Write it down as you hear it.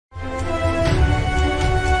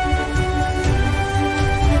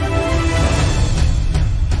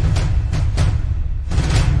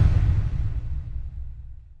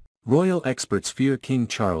Royal experts fear King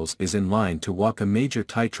Charles is in line to walk a major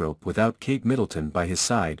tightrope without Kate Middleton by his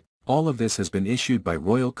side. All of this has been issued by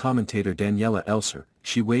royal commentator Daniela Elser.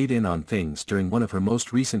 She weighed in on things during one of her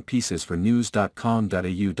most recent pieces for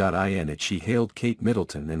news.com.au. She hailed Kate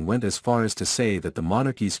Middleton and went as far as to say that the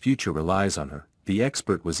monarchy's future relies on her. The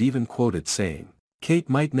expert was even quoted saying, "Kate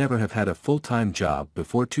might never have had a full-time job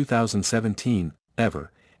before 2017,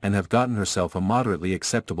 ever, and have gotten herself a moderately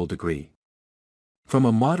acceptable degree from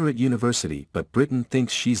a moderate university, but Britain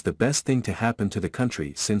thinks she's the best thing to happen to the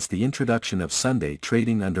country since the introduction of Sunday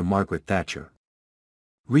trading under Margaret Thatcher."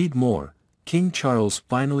 Read more. King Charles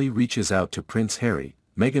finally reaches out to Prince Harry,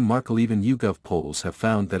 Meghan Markle. Even YouGov polls have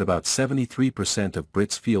found that about 73% of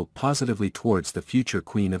Brits feel positively towards the future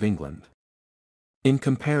Queen of England. In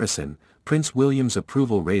comparison, Prince William's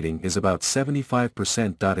approval rating is about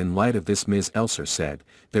 75%. In light of this, Ms. Elser said,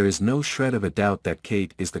 "There is no shred of a doubt that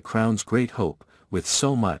Kate is the Crown's great hope, with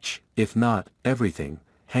so much, if not everything,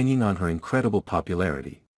 hanging on her incredible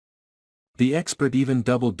popularity." The expert even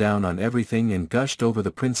doubled down on everything and gushed over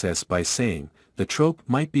the princess by saying, "The trope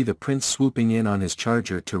might be the prince swooping in on his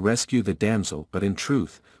charger to rescue the damsel, but in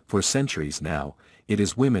truth, for centuries now, it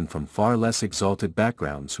is women from far less exalted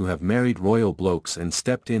backgrounds who have married royal blokes and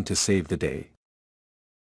stepped in to save the day."